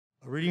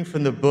Reading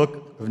from the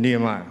book of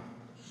Nehemiah.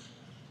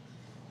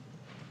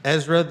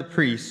 Ezra the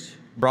priest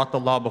brought the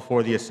law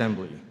before the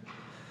assembly,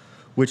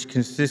 which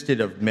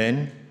consisted of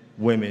men,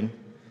 women,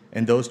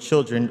 and those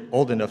children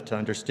old enough to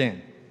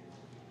understand.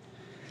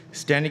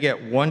 Standing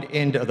at one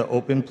end of the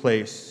open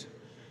place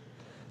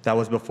that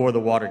was before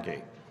the water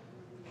gate,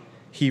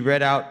 he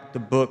read out the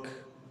book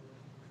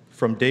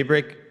from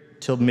daybreak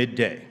till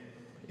midday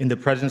in the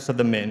presence of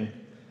the men,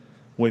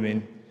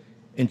 women,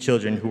 and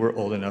children who were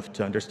old enough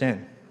to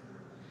understand.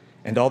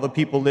 And all the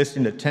people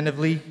listened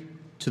attentively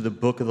to the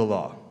book of the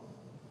law.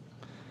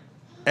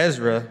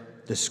 Ezra,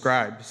 the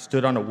scribe,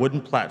 stood on a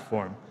wooden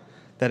platform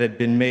that had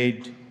been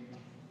made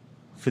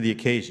for the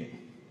occasion.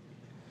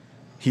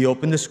 He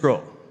opened the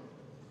scroll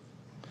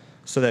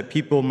so that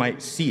people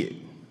might see it,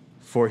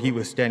 for he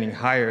was standing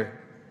higher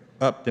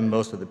up than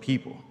most of the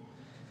people.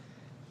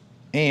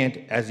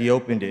 And as he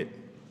opened it,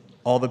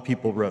 all the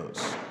people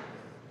rose.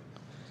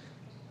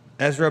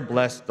 Ezra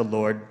blessed the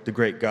Lord, the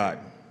great God,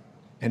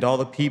 and all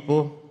the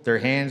people, their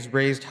hands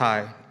raised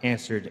high,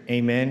 answered,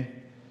 Amen,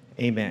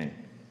 Amen.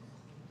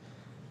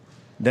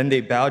 Then they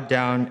bowed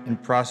down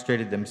and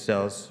prostrated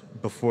themselves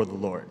before the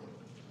Lord,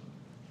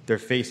 their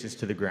faces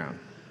to the ground.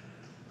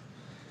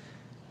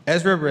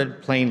 Ezra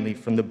read plainly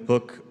from the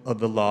book of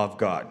the law of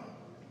God,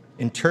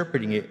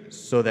 interpreting it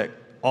so that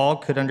all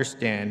could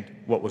understand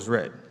what was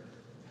read.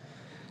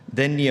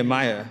 Then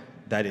Nehemiah,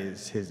 that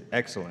is, His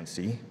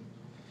Excellency,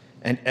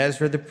 and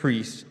Ezra the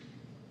priest,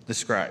 the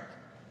scribe,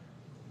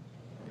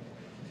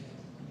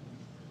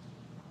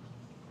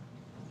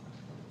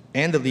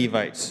 and the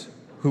Levites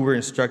who were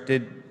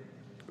instructing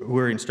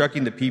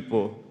the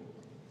people,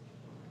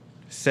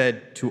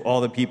 said to all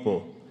the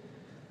people,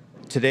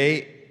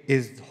 Today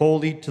is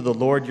holy to the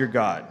Lord your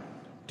God.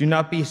 Do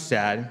not be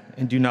sad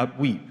and do not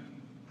weep.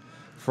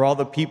 For all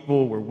the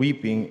people were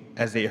weeping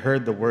as they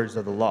heard the words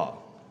of the law.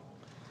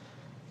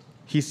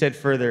 He said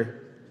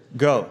further,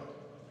 Go,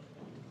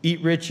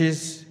 eat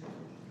riches,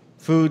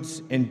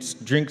 foods,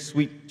 and drink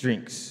sweet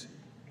drinks,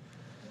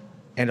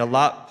 and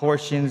allot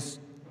portions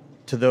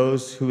to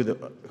those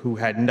who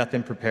had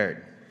nothing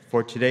prepared,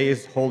 for today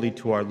is holy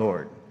to our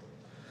Lord.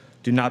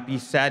 Do not be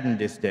saddened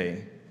this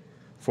day,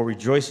 for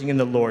rejoicing in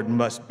the Lord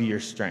must be your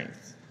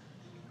strength.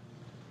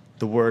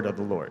 The word of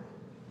the Lord.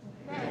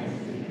 Thanks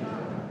be to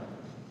God.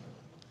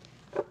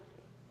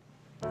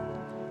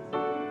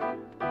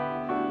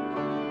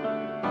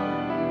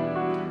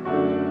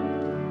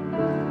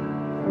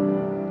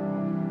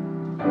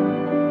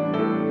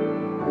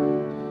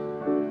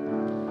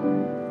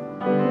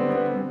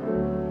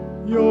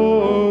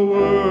 Your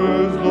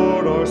words,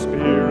 Lord, are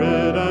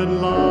spirit and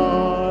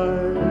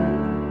life.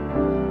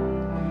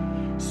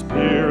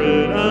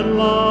 Spirit and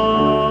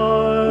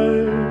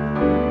life.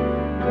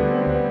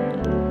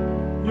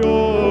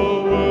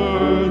 Your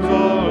words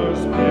are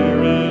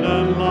spirit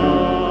and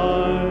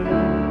life.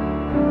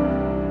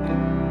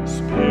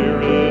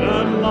 Spirit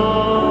and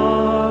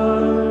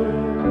life.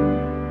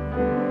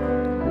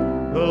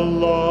 The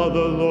law of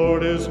the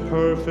Lord is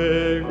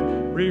perfect,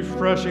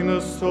 refreshing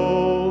the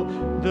soul.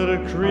 The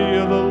decree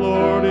of the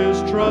Lord is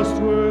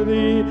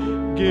trustworthy,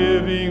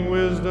 giving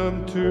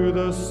wisdom to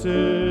the simple.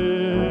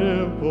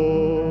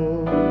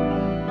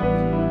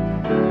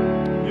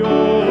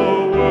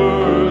 Your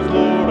words,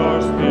 Lord,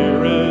 are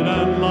spirit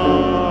and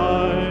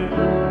life.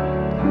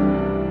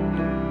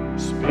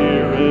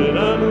 Spirit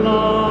and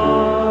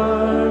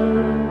life.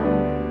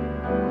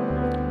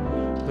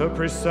 The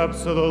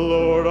precepts of the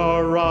Lord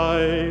are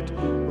right,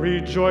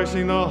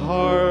 rejoicing the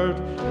heart.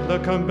 The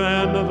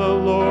command of the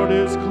Lord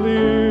is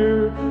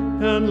clear,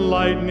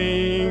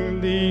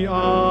 enlightening the eye.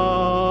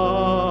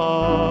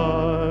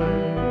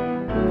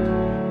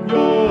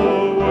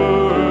 Your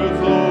words,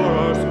 Lord,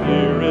 are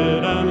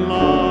spirit and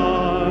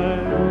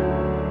life.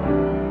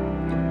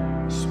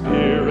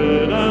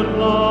 Spirit and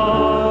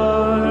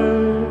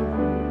life.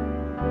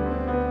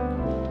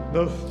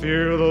 The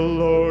fear of the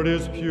Lord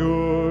is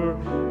pure,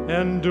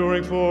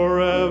 enduring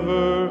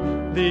forever.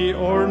 The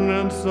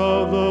ordinances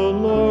of the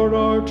Lord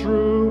are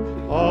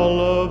true, all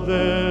of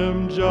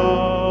them just.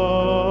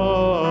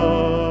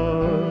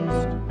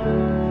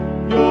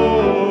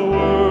 Your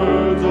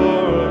words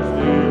are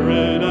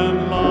spirit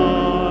and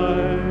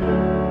life.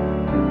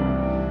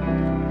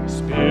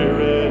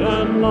 Spirit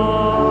and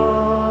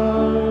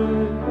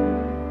life.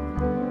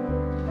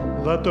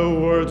 Let the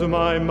words of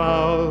my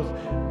mouth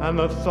and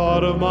the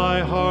thought of my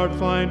heart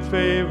find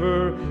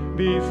favor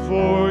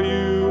before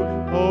you,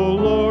 O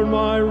Lord,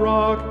 my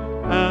rock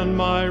and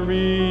my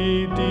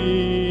Redeemer.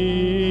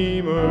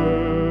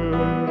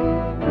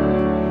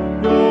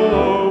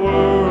 Your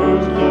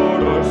words,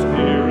 Lord, are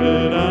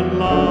spirit and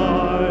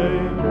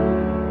life.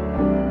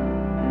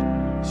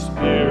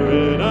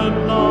 Spirit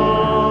and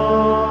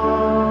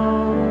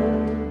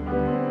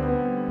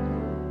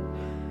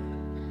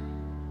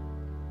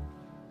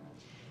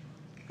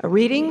A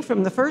reading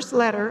from the first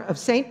letter of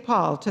St.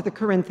 Paul to the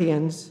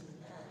Corinthians.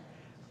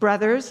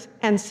 Brothers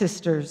and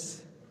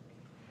sisters,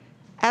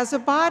 as a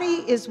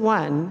body is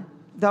one,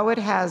 though it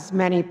has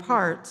many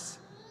parts,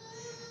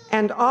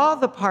 and all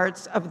the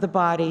parts of the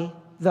body,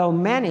 though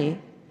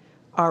many,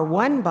 are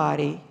one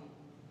body,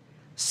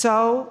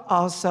 so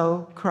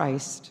also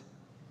Christ.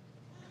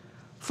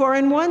 For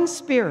in one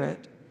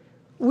Spirit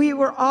we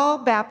were all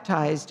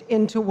baptized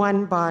into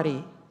one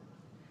body,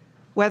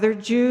 whether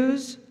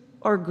Jews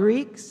or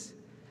Greeks,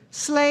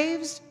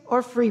 slaves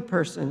or free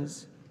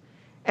persons,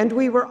 and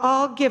we were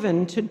all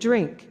given to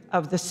drink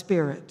of the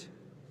Spirit.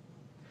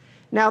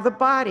 Now the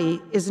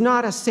body is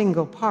not a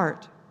single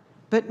part,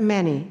 but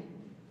many.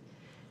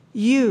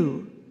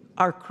 You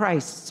are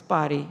Christ's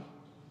body,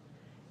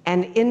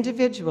 and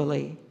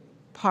individually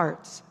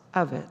parts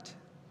of it.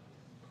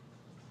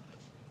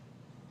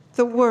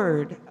 The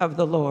word of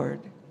the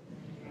Lord.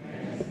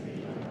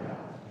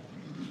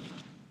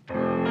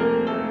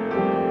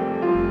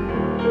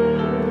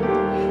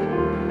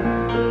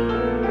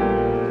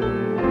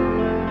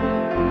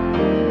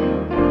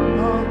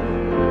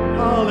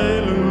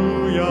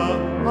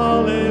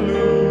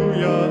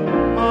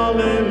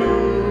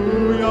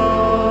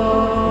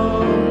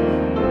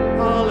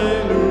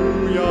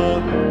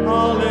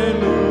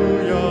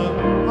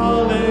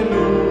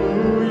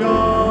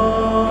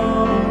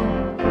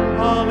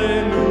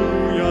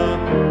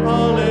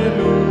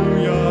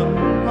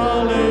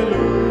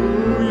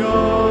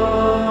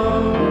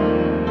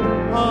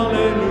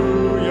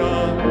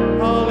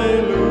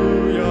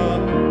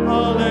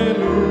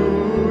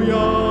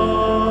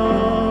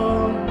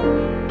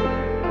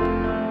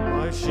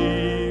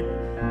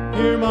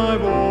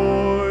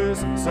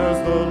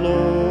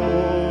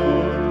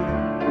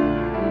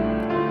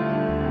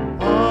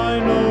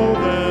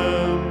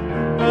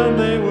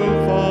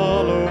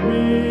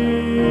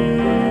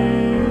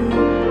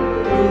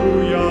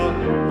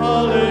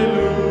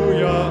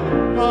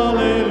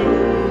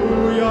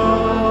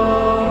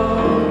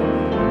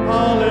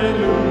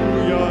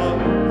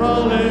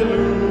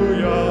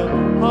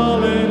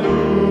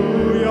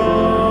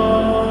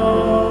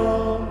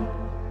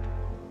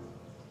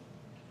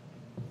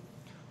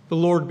 The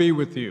Lord be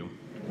with you.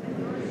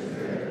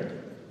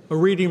 A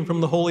reading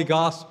from the Holy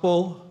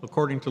Gospel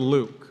according to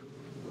Luke.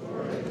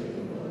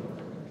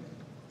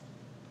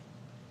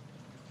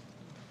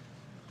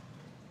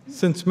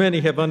 Since many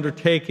have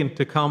undertaken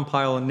to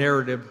compile a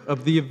narrative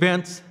of the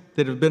events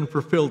that have been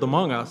fulfilled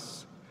among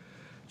us,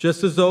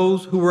 just as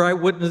those who were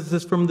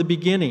eyewitnesses from the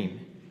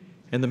beginning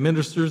and the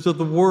ministers of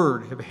the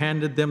word have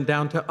handed them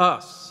down to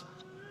us,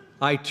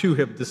 I too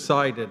have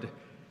decided,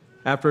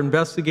 after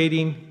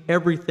investigating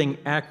everything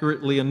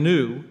accurately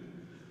anew,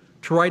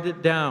 to write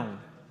it down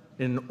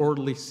in an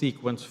orderly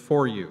sequence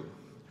for you,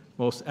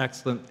 most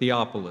excellent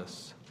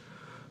Theophilus,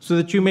 so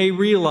that you may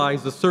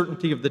realize the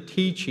certainty of the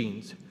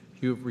teachings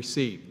you have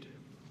received.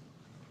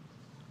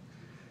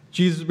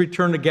 Jesus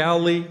returned to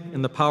Galilee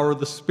in the power of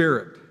the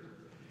Spirit,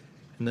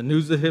 and the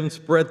news of him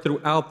spread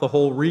throughout the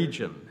whole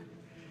region.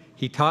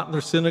 He taught in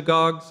their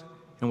synagogues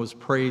and was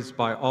praised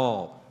by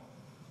all.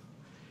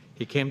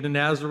 He came to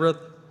Nazareth,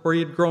 where he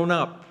had grown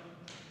up,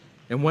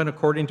 and went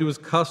according to his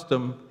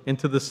custom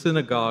into the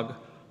synagogue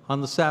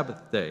on the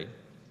Sabbath day.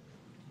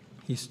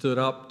 He stood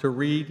up to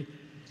read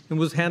and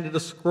was handed a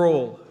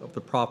scroll of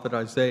the prophet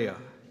Isaiah.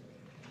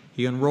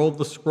 He unrolled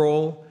the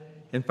scroll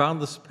and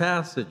found this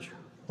passage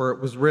where it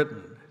was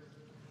written,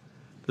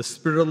 "The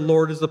Spirit of the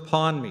Lord is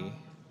upon me,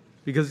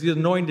 because he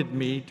anointed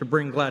me to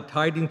bring glad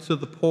tidings to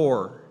the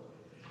poor.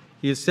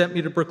 He has sent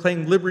me to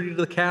proclaim liberty to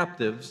the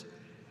captives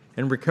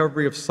and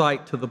recovery of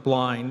sight to the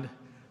blind,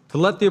 to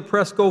let the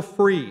oppressed go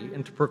free,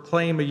 and to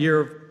proclaim a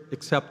year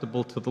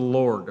acceptable to the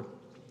Lord."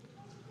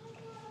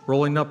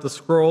 Rolling up the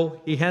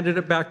scroll, he handed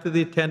it back to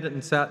the attendant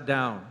and sat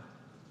down.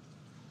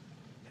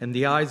 And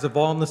the eyes of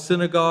all in the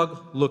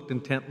synagogue looked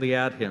intently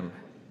at him.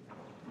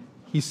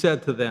 He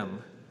said to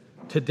them,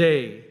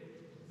 "Today,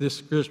 this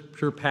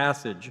scripture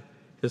passage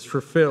is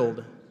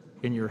fulfilled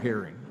in your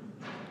hearing."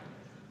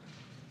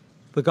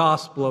 The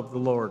Gospel of the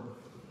Lord.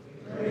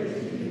 Praise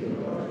to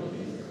you, Lord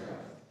Jesus.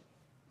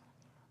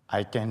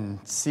 I can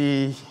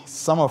see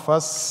some of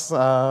us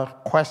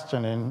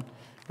questioning,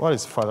 what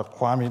is Father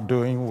Kwame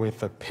doing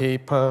with a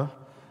paper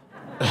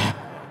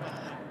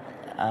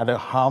at a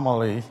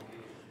homily?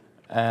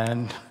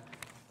 And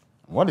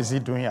what is he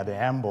doing at the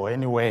ambo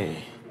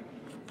anyway?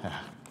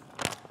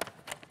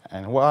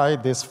 And why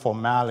this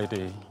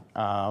formality?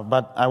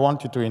 But I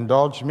want you to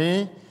indulge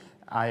me.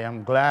 I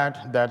am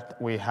glad that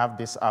we have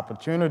this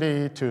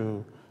opportunity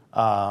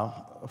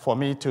for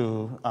me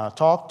to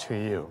talk to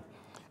you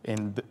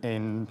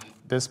in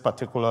this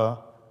particular,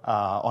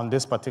 on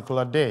this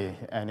particular day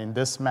and in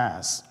this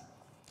Mass.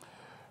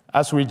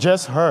 As we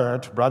just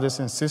heard, brothers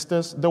and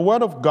sisters, the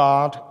Word of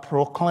God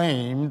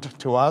proclaimed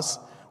to us,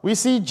 we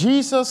see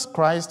Jesus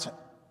Christ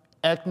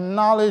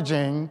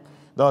acknowledging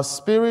the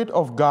Spirit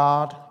of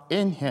God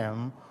in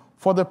him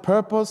for the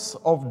purpose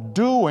of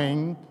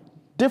doing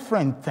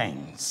different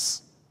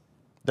things.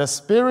 The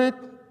Spirit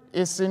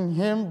is in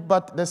him,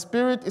 but the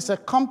Spirit is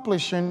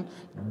accomplishing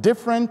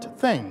different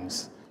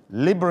things,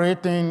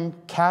 liberating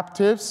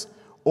captives,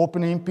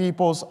 opening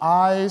people's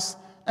eyes,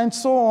 and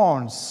so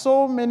on.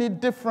 So many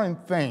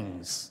different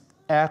things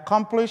are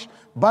accomplished,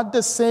 but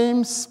the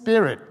same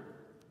Spirit.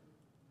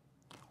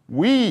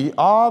 We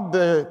are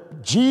the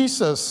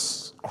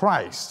Jesus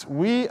Christ.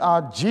 We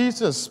are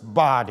Jesus'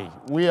 body.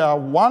 We are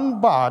one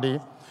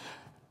body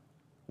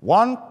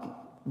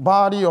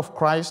of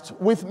Christ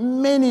with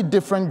many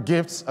different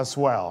gifts as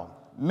well,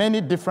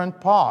 many different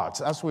parts,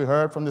 as we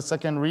heard from the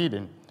second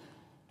reading.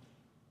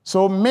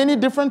 So many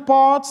different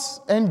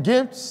parts and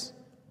gifts,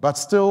 but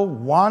still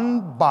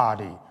one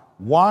body,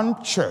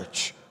 one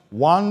church,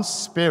 one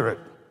spirit.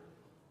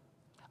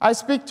 I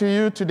speak to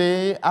you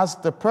today as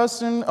the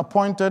person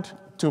appointed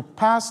to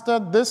pastor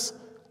this,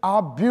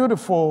 our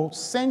beautiful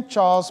St.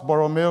 Charles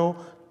Borromeo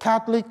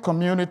Catholic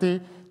community,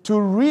 to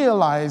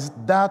realize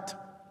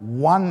that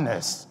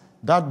oneness,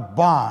 that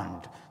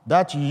bond,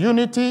 that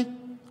unity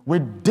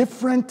with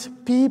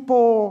different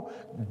people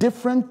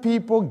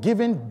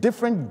giving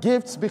different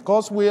gifts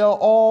because we are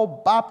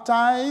all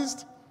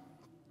baptized.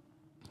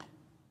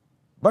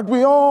 But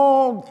we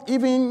all,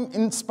 even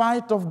in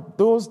spite of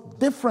those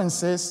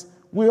differences,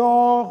 we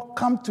all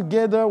come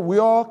together, we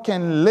all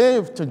can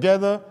live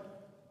together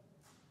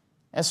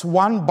as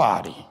one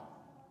body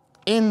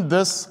in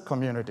this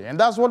community. And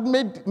that's what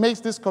makes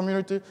this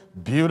community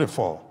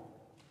beautiful.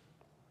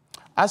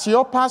 As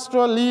your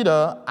pastoral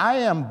leader, I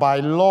am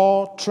by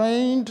law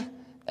trained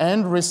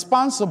and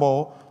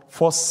responsible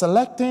for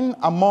selecting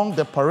among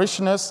the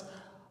parishioners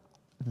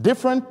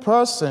different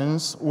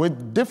persons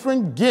with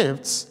different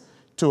gifts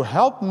to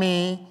help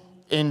me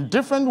in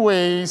different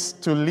ways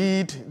to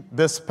lead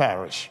this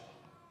parish.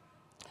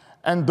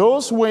 And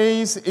those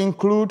ways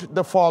include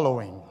the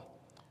following.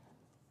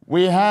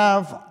 We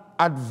have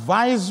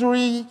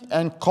advisory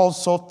and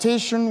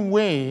consultation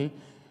way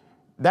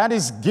that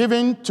is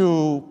given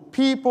to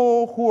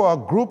people who are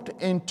grouped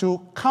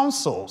into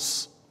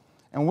councils.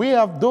 And we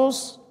have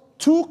those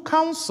 2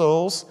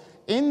 councils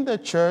in the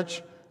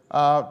church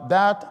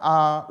that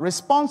are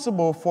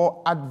responsible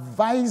for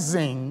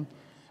advising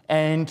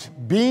and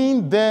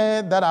being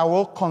there, that I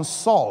will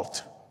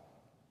consult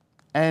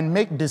and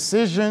make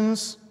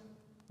decisions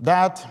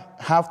that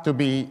have to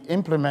be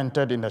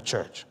implemented in the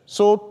church.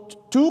 So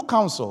 2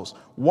 councils.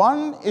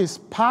 One is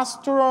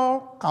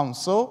pastoral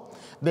council.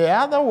 The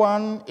other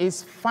one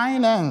is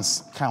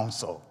finance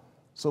council.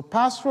 So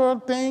pastoral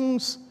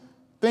things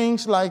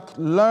like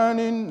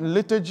learning,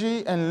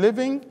 liturgy, and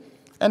living.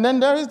 And then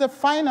there is the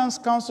finance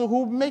council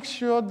who makes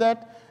sure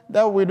that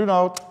we do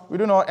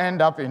not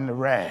end up in the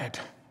red.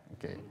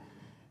 Okay.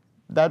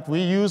 That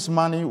we use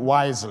money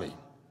wisely.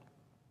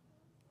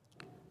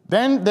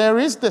 Then there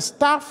is the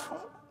staff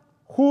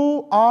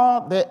who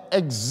are the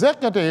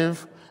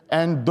executive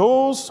and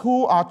those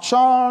who are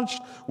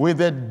charged with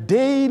the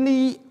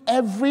daily,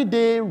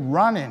 everyday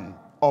running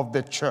of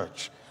the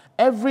church.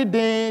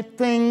 Everyday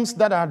things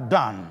that are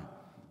done.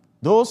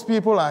 Those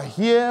people are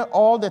here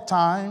all the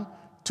time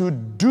to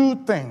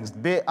do things.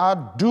 They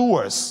are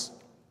doers.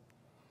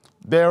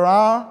 There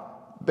are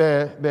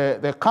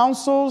the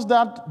councils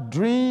that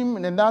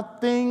dream and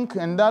that think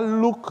and that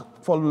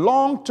look for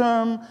long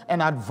term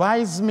and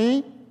advise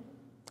me.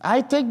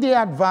 I take the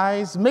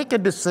advice, make a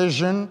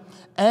decision,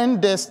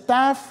 and the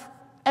staff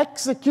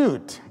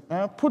execute,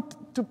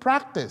 put to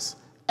practice,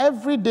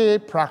 everyday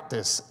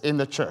practice in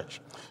the church.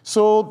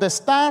 So the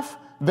staff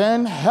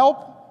then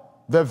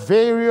help the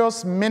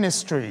various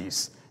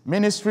ministries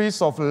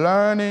of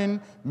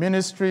learning,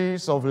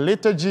 ministries of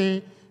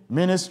liturgy,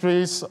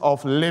 ministries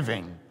of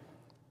living.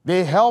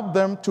 They help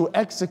them to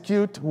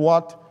execute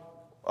what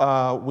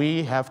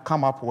we have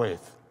come up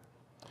with.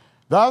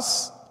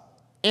 Thus,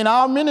 in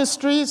our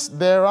ministries,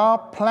 there are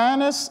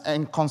planners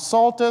and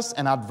consultants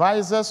and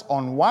advisors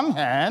on one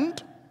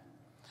hand,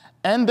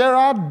 and there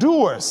are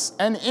doers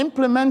and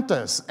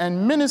implementers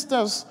and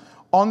ministers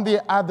on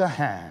the other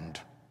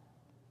hand.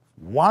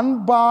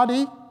 One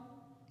body,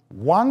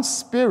 one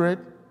spirit,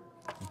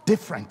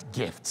 different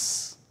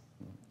gifts,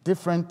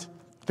 different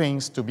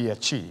things to be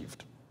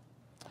achieved.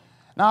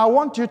 Now, I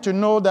want you to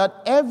know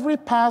that every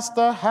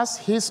pastor has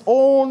his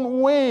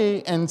own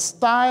way and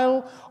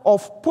style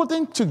of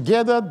putting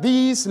together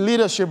these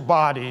leadership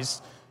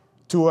bodies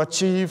to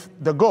achieve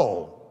the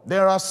goal.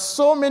 There are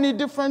so many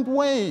different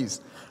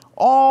ways.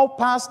 All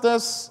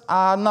pastors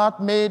are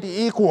not made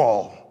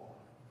equal.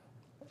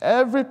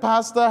 Every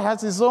pastor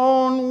has his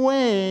own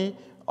way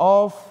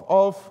of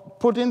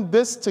putting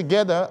this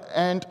together,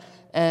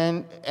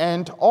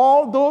 and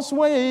all those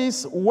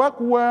ways work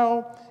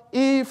well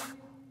if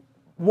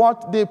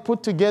what they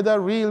put together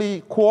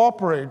really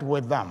cooperate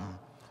with them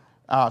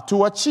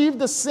to achieve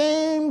the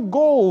same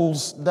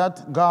goals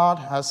that God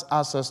has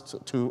asked us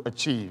to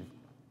achieve.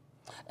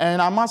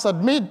 And I must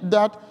admit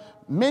that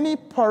many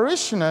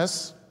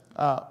parishioners,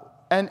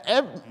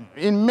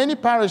 in many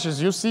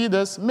parishes you see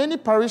this, many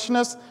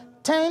parishioners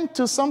tend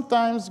to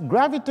sometimes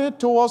gravitate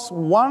towards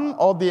one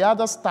or the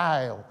other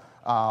style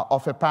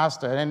of a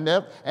pastor. And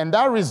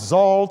that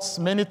results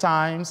many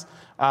times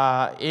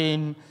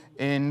in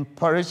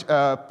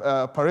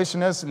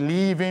parishioners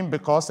leaving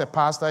because a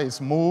pastor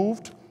is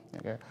moved,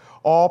 okay?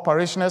 Or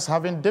parishioners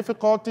having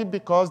difficulty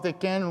because they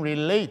can't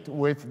relate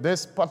with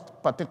this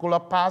particular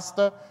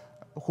pastor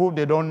who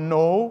they don't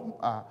know,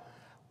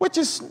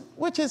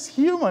 which is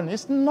human,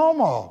 it's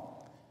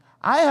normal.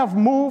 I have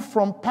moved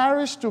from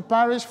parish to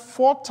parish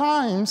 4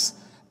 times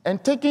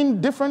and taking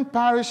different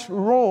parish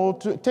role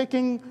to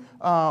taking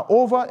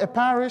over a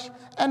parish,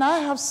 and I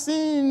have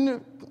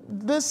seen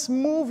this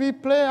movie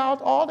play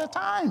out all the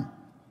time.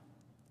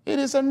 It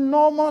is a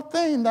normal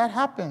thing that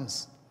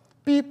happens.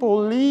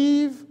 People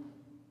leave,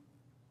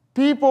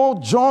 people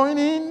join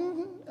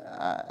in,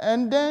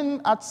 and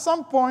then at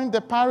some point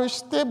the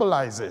parish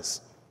stabilizes.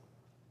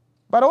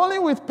 But only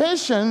with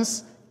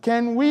patience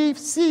can we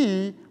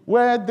see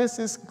where this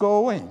is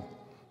going.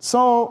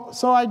 So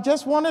I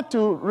just wanted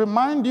to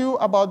remind you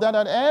about that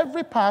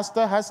every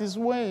pastor has his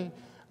way.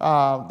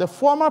 The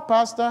former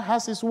pastor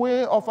has his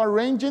way of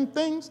arranging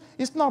things.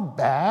 It's not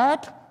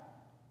bad.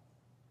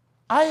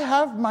 I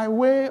have my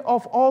way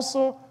of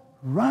also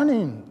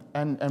running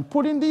and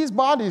putting these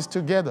bodies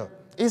together.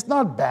 It's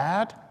not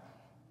bad.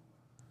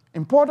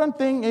 Important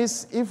thing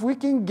is if we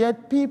can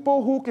get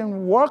people who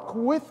can work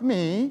with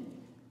me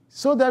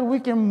so that we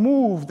can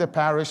move the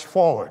parish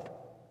forward.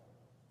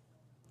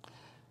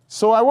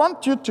 So I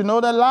want you to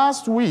know that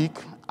last week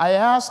I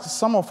asked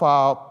some of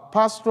our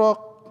pastoral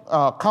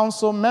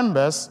council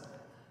members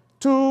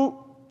to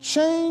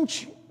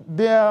change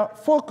their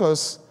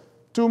focus,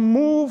 to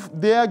move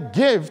their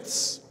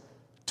gifts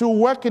to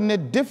work in a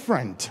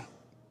different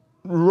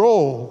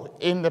role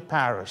in the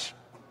parish.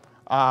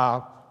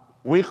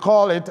 We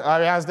call it,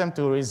 I asked them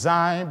to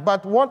resign,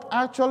 but what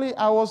actually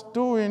I was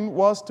doing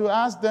was to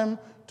ask them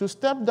to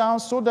step down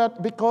so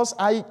that because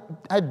I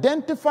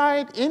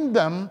identified in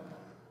them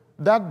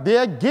that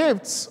their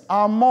gifts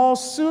are more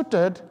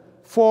suited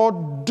for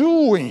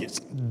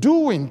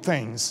doing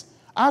things,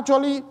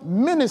 actually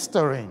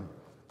ministering,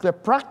 the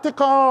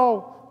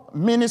practical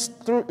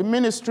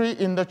ministry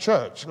in the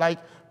church, like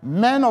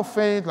men of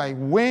faith, like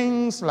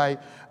wings, like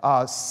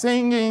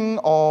singing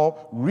or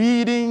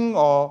reading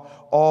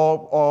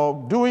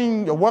or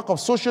doing the work of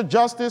social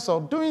justice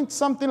or doing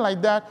something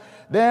like that.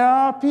 There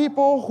are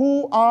people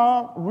who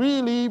are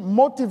really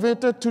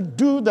motivated to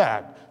do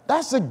that.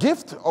 That's a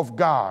gift of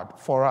God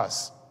for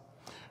us.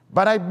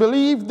 But I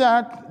believe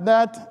that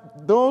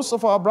those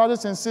of our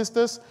brothers and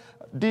sisters,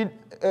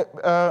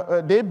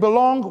 they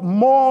belong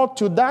more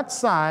to that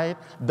side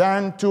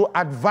than to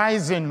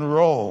advising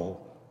role.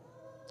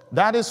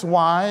 That is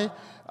why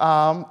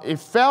it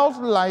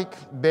felt like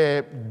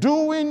the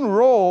doing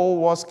role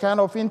was kind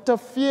of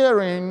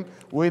interfering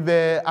with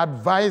the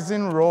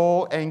advising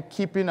role and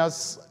keeping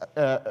us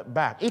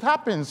back. It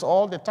happens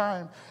all the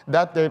time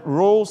that the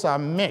roles are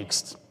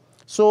mixed.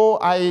 So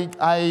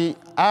I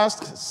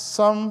asked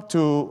some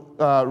to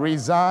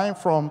resign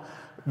from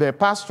the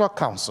pastoral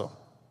council.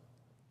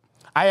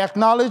 I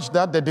acknowledge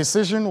that the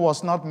decision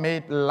was not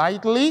made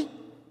lightly,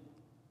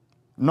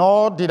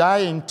 nor did I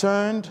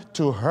intend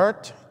to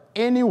hurt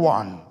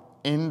anyone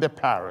in the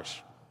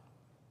parish.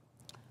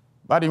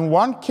 But in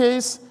one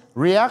case,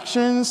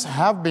 reactions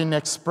have been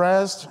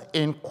expressed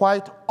in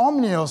quite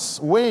ominous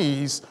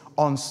ways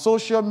on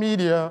social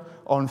media,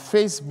 on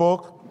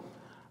Facebook.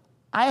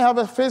 I have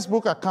a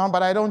Facebook account,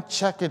 but I don't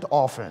check it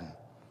often.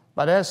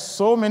 But there's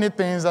so many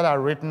things that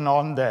are written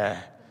on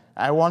there.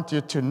 I want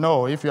you to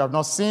know, if you have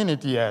not seen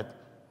it yet,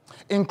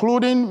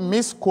 including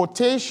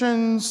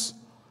misquotations,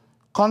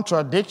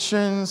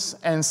 contradictions,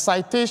 and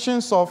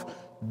citations of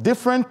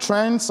different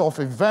trends of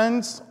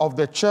events of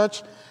the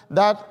church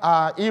that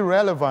are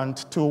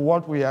irrelevant to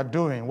what we are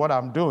doing, what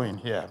I'm doing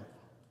here.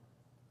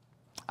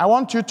 I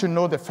want you to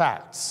know the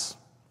facts.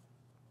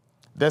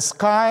 The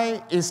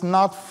sky is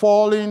not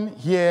falling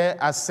here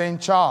at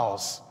St.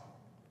 Charles.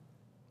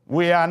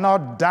 We are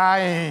not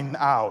dying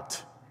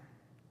out.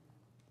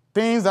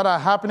 Things that are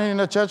happening in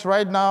the church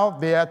right now,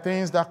 they are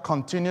things that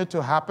continue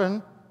to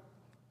happen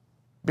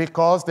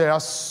because there are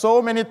so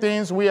many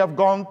things we have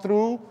gone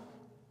through,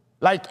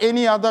 like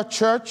any other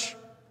church,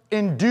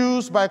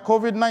 induced by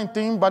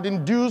COVID-19, but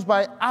induced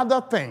by other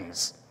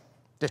things.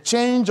 The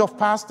change of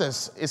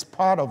pastors is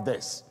part of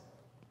this.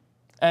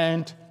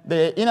 And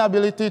the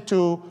inability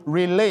to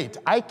relate.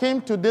 I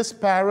came to this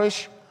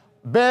parish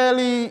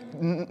barely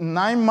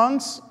 9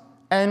 months,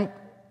 and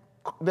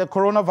the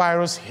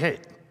coronavirus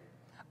hit.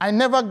 I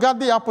never got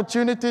the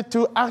opportunity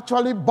to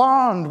actually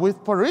bond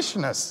with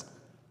parishioners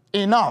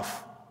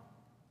enough.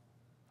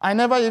 I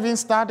never even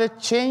started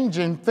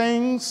changing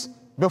things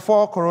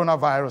before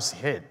coronavirus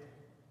hit.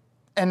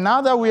 And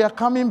now that we are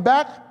coming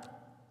back,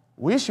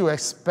 we should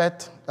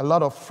expect a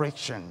lot of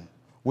friction.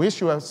 We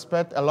should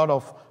expect a lot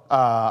of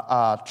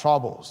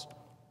troubles.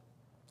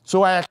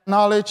 So I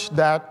acknowledge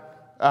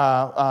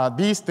that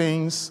these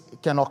things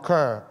can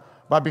occur.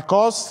 But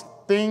because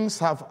things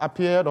have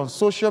appeared on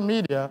social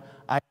media,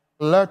 I'm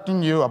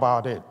alerting you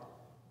about it.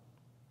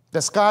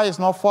 The sky is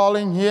not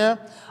falling here.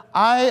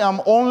 I am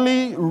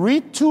only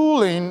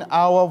retooling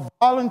our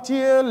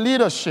volunteer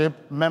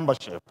leadership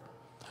membership.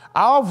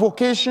 Our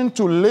vocation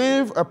to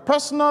live a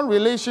personal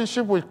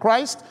relationship with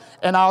Christ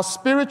and our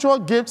spiritual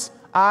gifts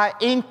are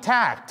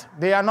intact.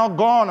 They are not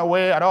gone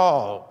away at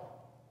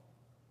all.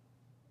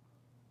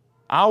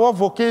 our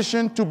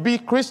vocation to be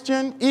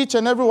Christian, each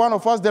and every one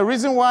of us, the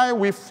reason why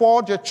we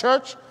forge a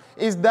church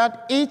is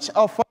that each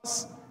of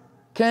us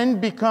can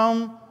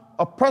become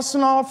a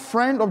personal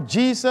friend of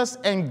Jesus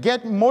and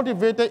get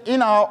motivated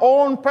in our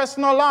own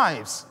personal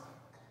lives.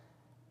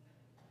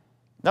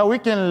 That we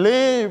can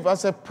live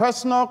as a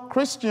personal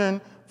Christian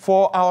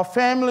for our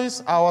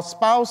families, our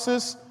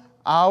spouses,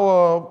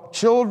 our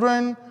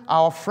children,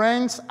 our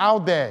friends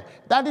out there.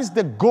 That is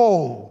the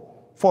goal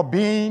for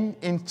being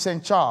in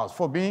St. Charles,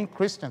 for being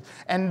Christian.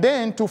 And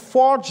then to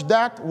forge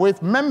that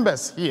with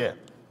members here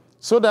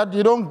so that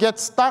you don't get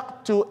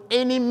stuck to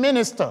any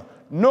minister.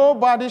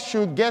 Nobody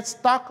should get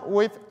stuck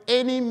with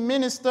any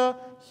minister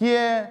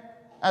here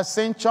at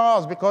St.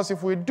 Charles, because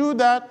if we do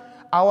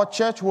that, our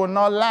church will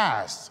not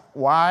last.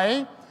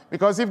 Why?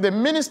 Because if the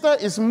minister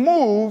is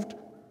moved,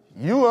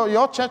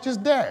 your church is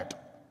dead.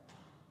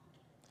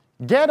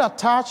 Get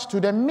attached to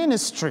the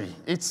ministry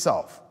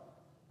itself.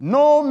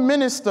 No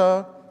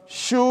minister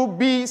should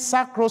be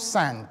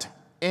sacrosanct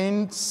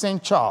in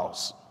St.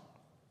 Charles.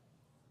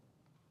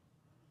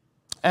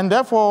 And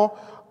therefore,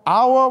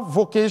 our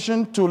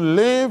vocation to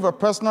live a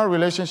personal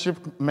relationship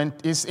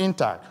is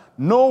intact.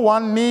 No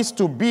one needs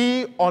to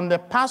be on the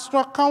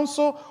pastoral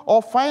council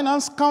or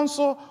finance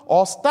council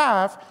or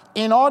staff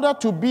in order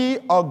to be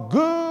a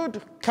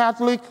good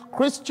Catholic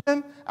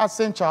Christian at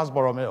St. Charles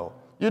Borromeo.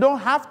 You don't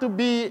have to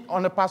be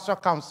on the pastoral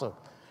council.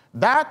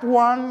 That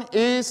one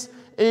is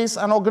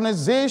an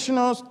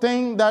organizational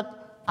thing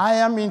that I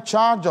am in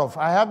charge of.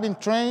 I have been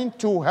trained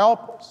to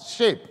help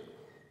shape.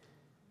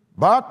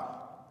 But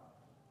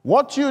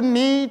what you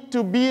need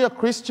to be a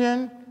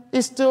Christian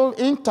is still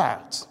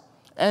intact.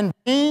 And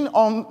being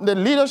on the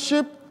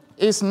leadership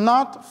is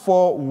not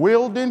for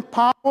wielding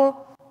power,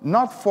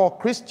 not for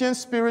Christian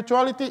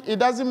spirituality. It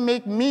doesn't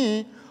make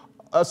me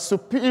a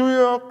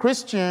superior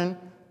Christian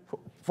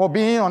for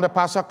being on the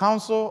pastoral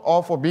council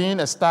or for being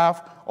a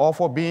staff or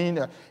for being...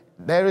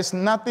 There is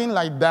nothing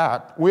like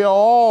that. We are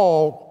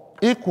all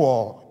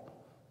equal,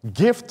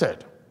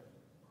 gifted.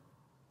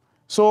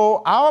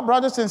 So our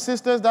brothers and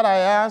sisters that I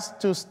asked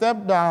to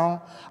step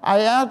down,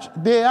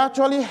 they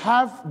actually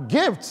have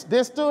gifts.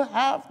 They still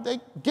have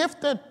the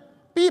gifted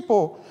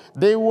people.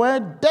 They were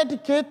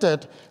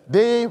dedicated.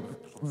 They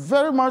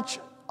very much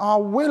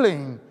are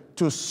willing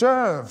to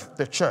serve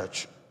the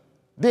church.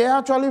 They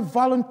actually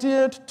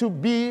volunteered to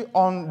be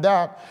on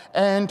that.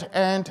 And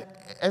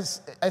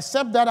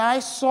except that I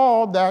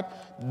saw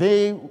that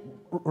they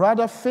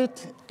rather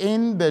fit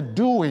in the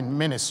doing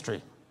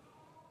ministry.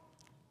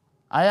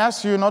 I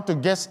ask you not to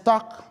get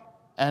stuck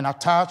and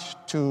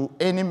attached to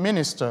any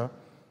minister.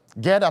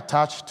 Get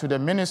attached to the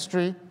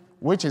ministry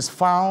which is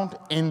found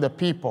in the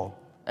people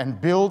and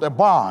build a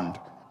bond,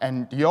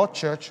 and your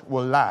church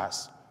will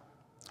last.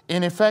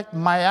 In effect,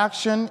 my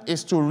action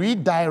is to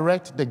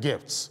redirect the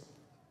gifts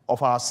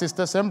of our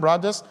sisters and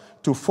brothers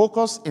to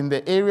focus in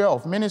the area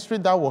of ministry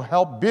that will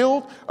help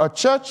build a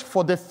church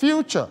for the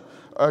future,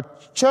 a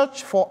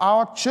church for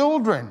our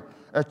children,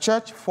 a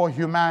church for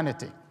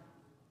humanity.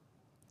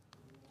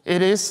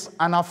 It is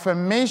an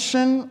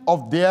affirmation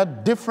of their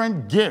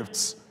different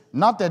gifts,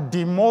 not a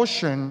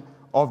demotion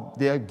of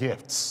their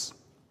gifts.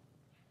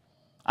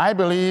 I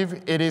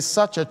believe it is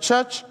such a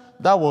church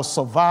that will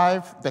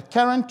survive the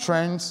current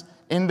trends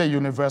in the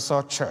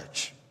universal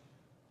church.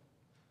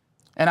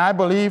 And I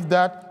believe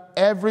that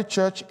every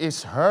church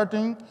is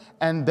hurting,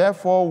 and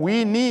therefore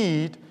we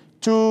need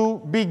to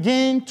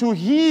begin to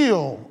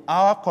heal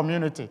our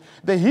community.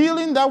 The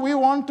healing that we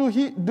want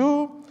to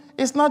do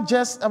is not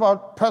just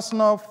about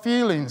personal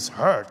feelings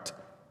hurt,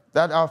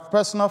 that our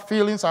personal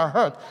feelings are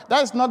hurt.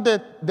 That is not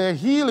the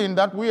healing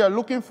that we are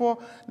looking for.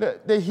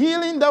 The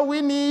healing that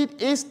we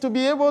need is to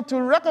be able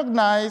to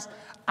recognize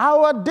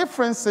our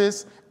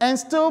differences and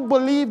still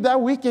believe that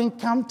we can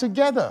come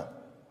together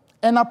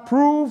and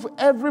approve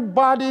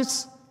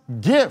everybody's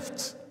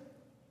gift,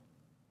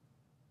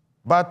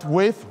 but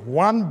with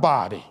one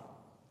body.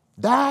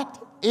 That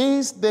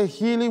is the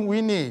healing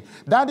we need.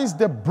 That is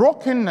the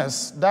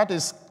brokenness that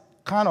is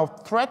kind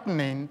of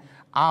threatening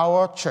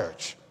our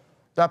church.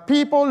 That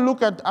people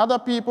look at other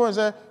people and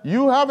say,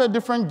 you have a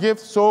different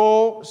gift,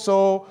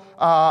 so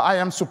I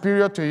am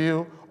superior to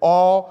you,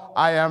 or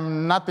I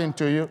am nothing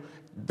to you.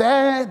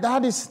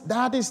 That is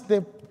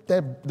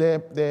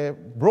the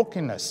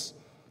brokenness.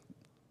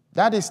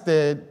 That is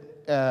the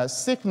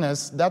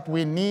sickness that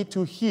we need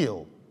to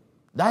heal.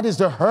 That is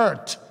the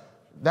hurt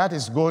that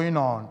is going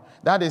on,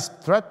 that is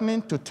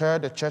threatening to tear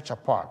the church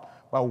apart.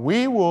 But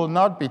we will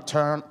not be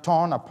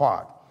torn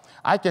apart.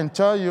 I can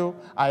tell you,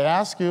 I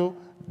ask you,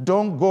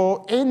 don't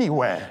go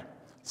anywhere.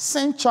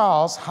 St.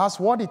 Charles has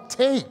what it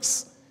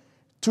takes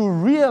to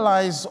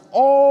realize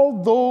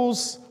all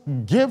those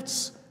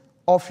gifts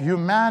of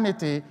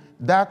humanity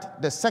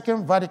that the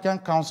Second Vatican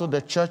Council,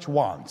 the church,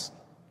 wants.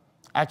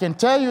 I can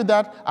tell you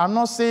that I'm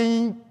not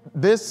saying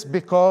this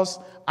because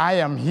I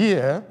am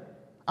here.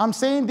 I'm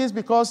saying this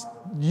because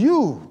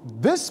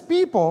these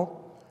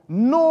people,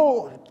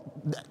 know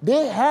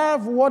they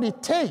have what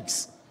it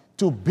takes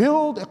to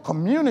build a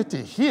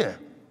community here.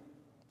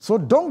 So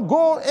don't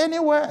go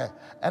anywhere.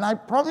 And I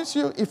promise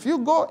you, if you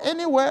go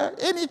anywhere,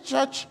 any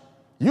church,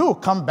 you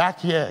come back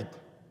here.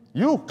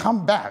 You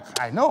come back,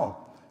 I know.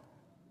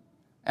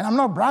 And I'm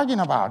not bragging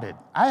about it.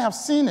 I have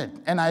seen it,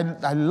 and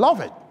I love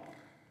it.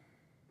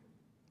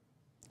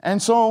 And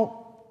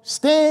so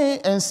stay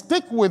and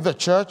stick with the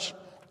church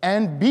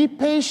and be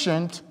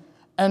patient,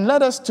 and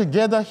let us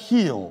together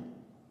heal.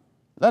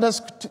 Let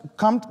us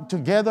come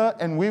together,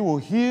 and we will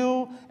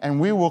heal, and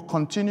we will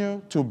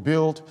continue to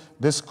build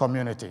this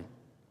community.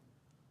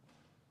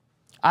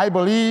 I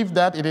believe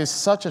that it is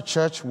such a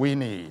church we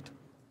need.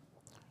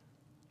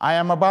 I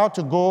am about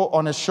to go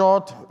on a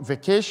short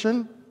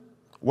vacation.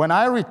 When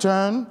I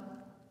return,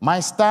 my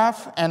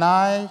staff and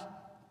I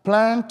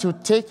plan to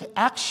take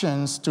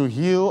actions to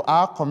heal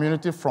our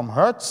community from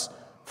hurts,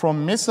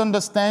 from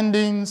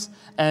misunderstandings,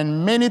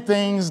 and many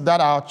things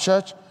that our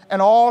church,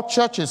 and all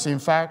churches, in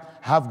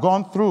fact, have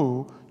gone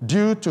through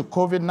due to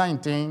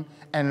COVID-19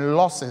 and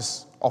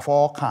losses of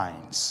all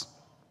kinds.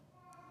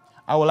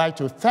 I would like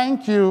to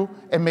thank you,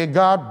 and may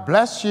God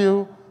bless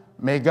you.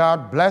 May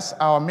God bless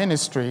our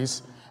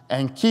ministries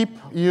and keep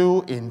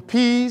you in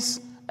peace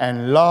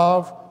and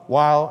love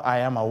while I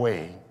am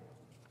away.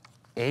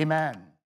 Amen.